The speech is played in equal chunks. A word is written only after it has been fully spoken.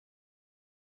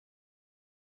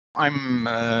I'm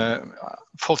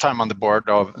full-time on the board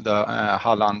of the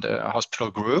Halland Hospital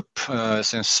Group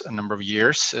since a number of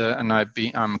years, and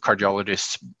I'm a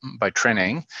cardiologist by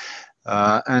training.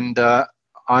 And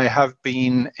I have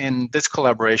been in this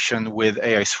collaboration with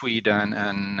AI Sweden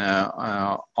and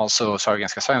also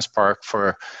Sahlgrenska Science Park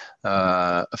for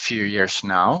a few years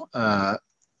now,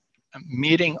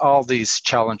 meeting all these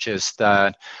challenges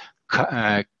that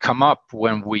come up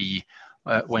when we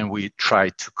try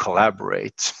to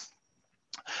collaborate.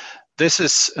 This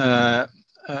is the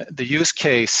use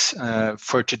case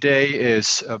for today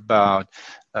is about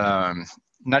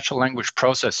natural language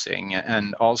processing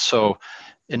and also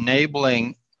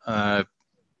enabling the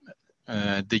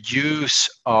use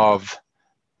of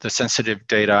the sensitive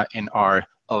data in our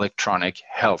electronic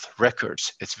health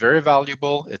records. It's very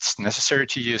valuable, it's necessary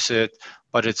to use it,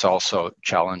 but it's also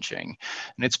challenging.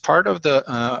 And it's part of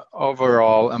the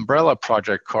overall umbrella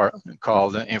project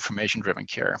called information-driven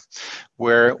care,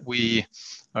 where we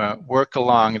work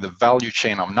along the value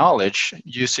chain of knowledge,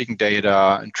 using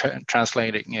data and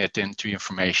translating it into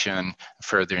information,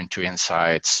 further into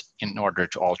insights in order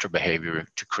to alter behavior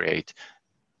to create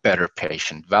better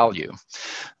patient value.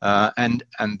 And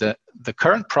the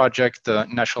current project, the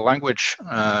natural language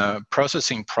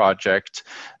processing project,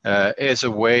 is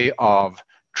a way of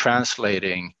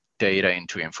translating data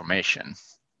into information.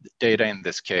 Data in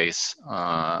this case,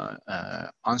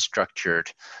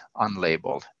 unstructured,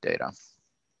 unlabeled data.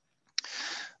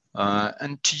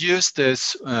 And to use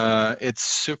this, it's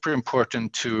super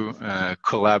important to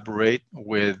collaborate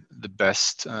with the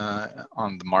best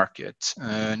on the market.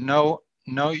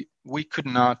 No, we could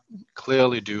not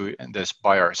clearly do this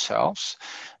by ourselves.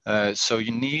 So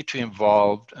you need to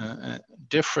involve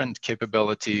different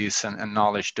capabilities and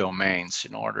knowledge domains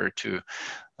in order to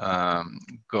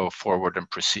go forward and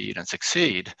proceed and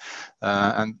succeed.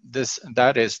 And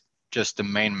that is just the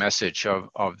main message of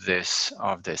this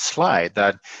slide,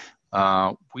 that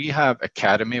we have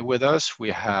academy with us,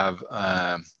 we have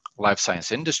life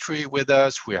science industry with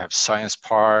us, we have science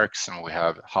parks, and we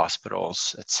have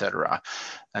hospitals, etc.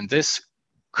 And this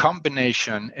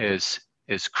combination is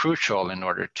crucial in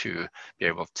order to be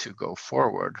able to go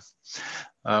forward.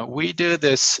 We do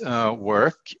this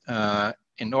work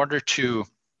in order to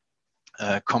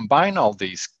combine all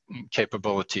these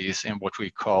capabilities in what we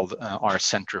call our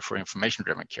Center for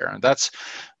Information-Driven Care. And that's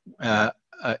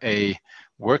a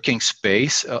working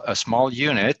space, a small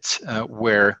unit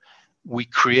where we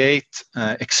create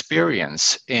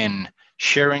experience in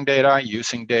sharing data,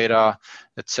 using data,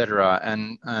 etc.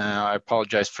 And I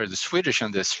apologize for the Swedish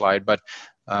on this slide, but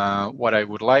what I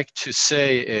would like to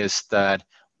say is that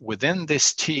within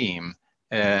this team,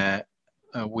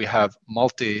 we have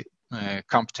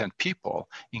competent people,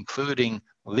 including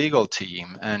legal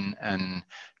team and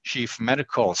chief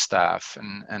medical staff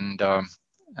and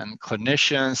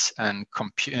clinicians and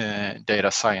data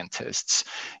scientists,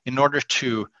 in order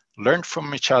to learn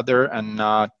from each other and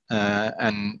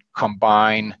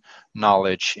combine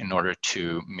knowledge in order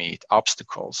to meet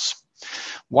obstacles.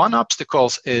 One obstacle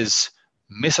is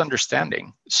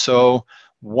misunderstanding. So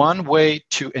one way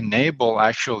to enable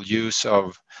actual use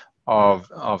of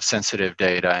sensitive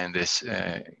data in this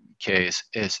case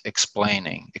is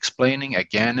explaining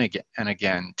again and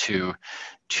again to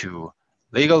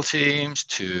legal teams,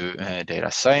 to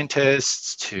data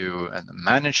scientists, to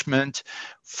management,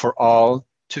 for all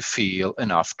to feel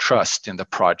enough trust in the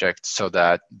project so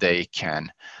that they can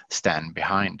stand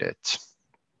behind it.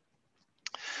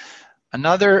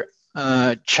 Another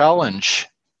challenge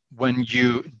when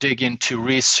you dig into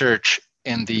research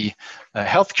in the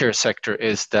healthcare sector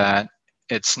is that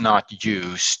it's not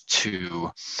used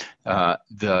to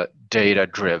the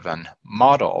data-driven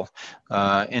model.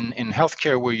 In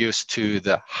healthcare, we're used to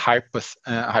the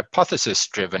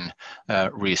hypothesis-driven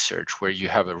research, where you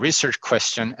have a research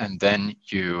question and then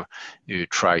you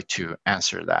try to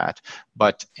answer that.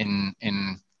 But in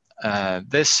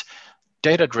this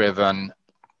data-driven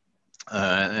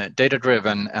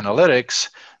analytics,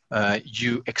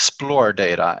 you explore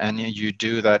data and you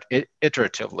do that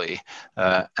iteratively,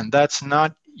 and that's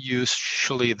not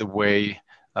usually the way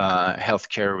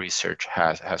healthcare research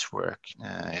has worked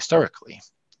historically.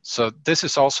 So this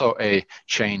is also a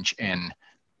change in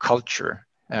culture,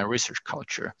 research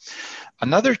culture.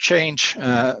 Another change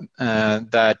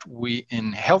that we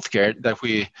in healthcare that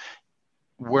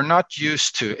we're not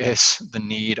used to is the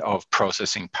need of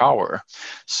processing power.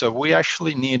 So we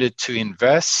actually needed to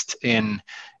invest in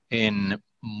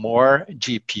more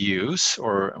GPUs,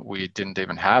 or we didn't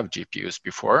even have GPUs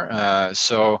before.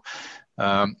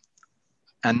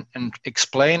 And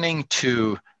explaining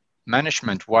to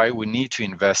management why we need to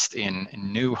invest in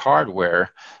new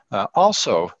hardware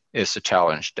also is a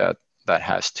challenge that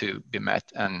has to be met,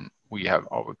 and we have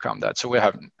overcome that. So we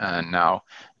have now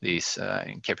these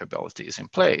capabilities in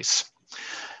place.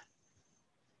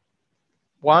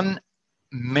 One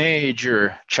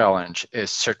major challenge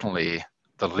is certainly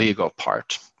the legal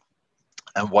part.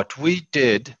 And what we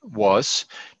did was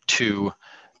to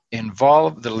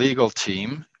involve the legal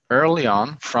team early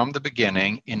on from the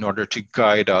beginning in order to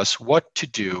guide us what to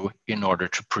do in order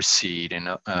to proceed in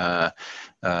a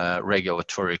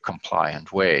regulatory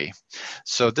compliant way.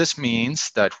 So this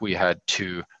means that we had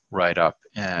to write up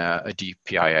a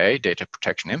DPIA, Data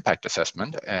Protection Impact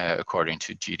Assessment, according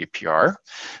to GDPR.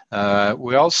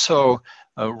 We also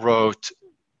wrote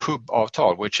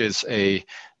PUB-avtal, which is a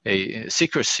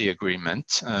secrecy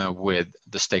agreement with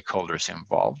the stakeholders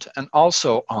involved. And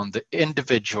also on the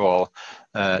individual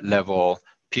level,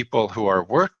 people who are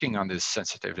working on this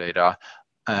sensitive data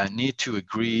need to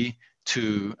agree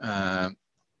to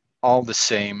all the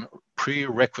same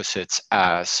prerequisites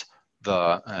as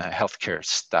the healthcare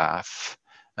staff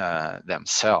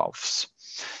themselves.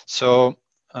 So,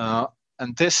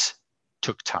 and this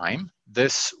took time.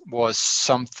 This was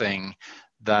something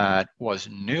that was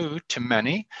new to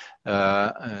many,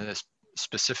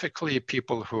 specifically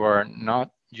people who are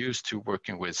not used to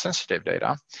working with sensitive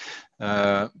data,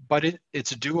 but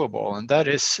it's doable. And that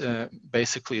is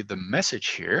basically the message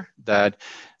here, that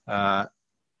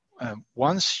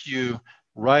once you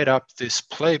write up this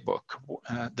playbook,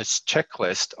 this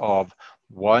checklist of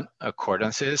what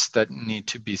accordances that need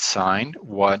to be signed,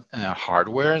 what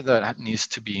hardware that needs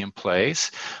to be in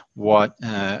place,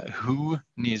 who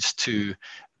needs to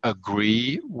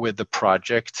agree with the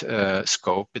project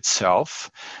scope itself,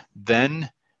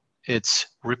 then it's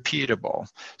repeatable.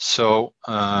 So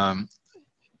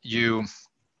you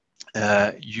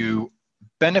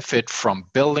benefit from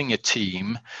building a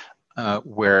team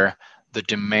where the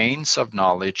domains of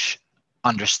knowledge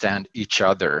understand each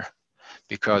other,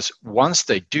 because once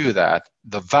they do that,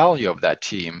 the value of that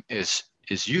team is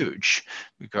huge,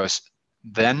 because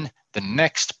then the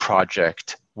next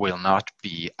project will not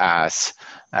be as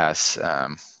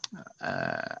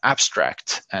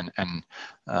abstract and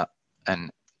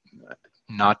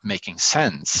not making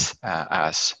sense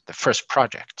as the first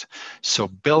project. So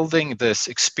building this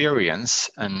experience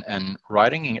and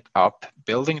writing it up,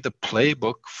 building the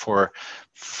playbook for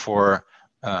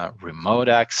remote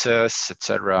access,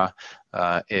 etc.,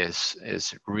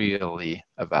 is really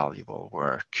a valuable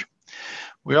work.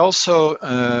 We also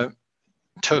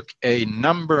took a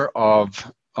number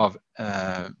of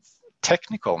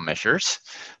technical measures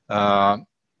around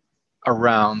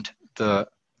the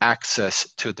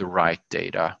access to the right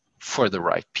data for the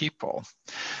right people.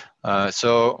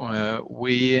 So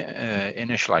we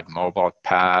initialized mobile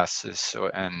passes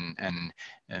and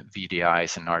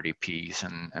VDIs and RDPs,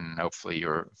 and hopefully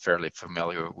you're fairly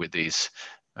familiar with these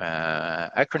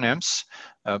acronyms.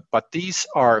 But these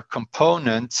are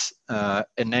components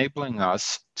enabling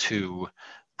us to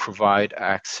provide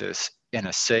access in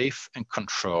a safe and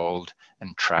controlled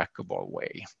and trackable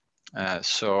way.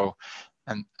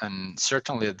 And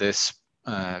certainly this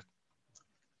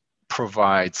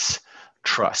provides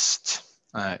trust.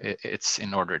 It's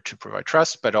in order to provide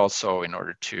trust, but also in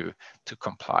order to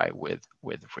comply with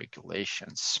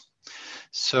regulations.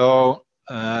 So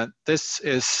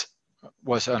this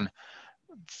was a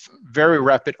very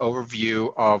rapid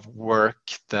overview of work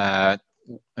that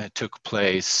took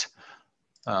place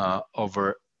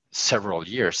over several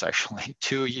years, actually.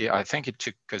 2 years. I think it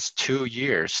took us 2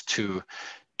 years to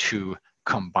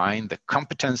combine the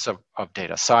competence of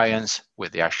data science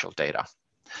with the actual data.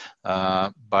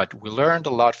 But we learned a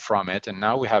lot from it, and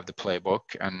now we have the playbook,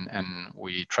 and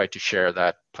we try to share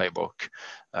that playbook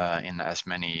in as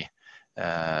many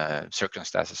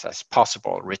circumstances as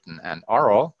possible, written and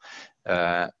oral,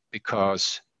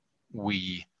 because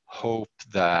we hope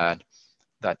that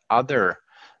other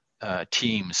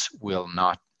teams will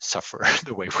not suffer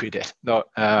the way we did,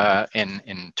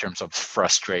 in terms of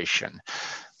frustration.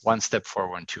 1 step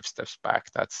forward and 2 steps back.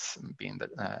 That's been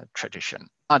the tradition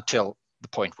until the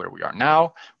point where we are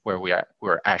now, where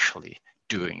we're actually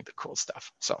doing the cool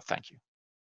stuff. So thank you.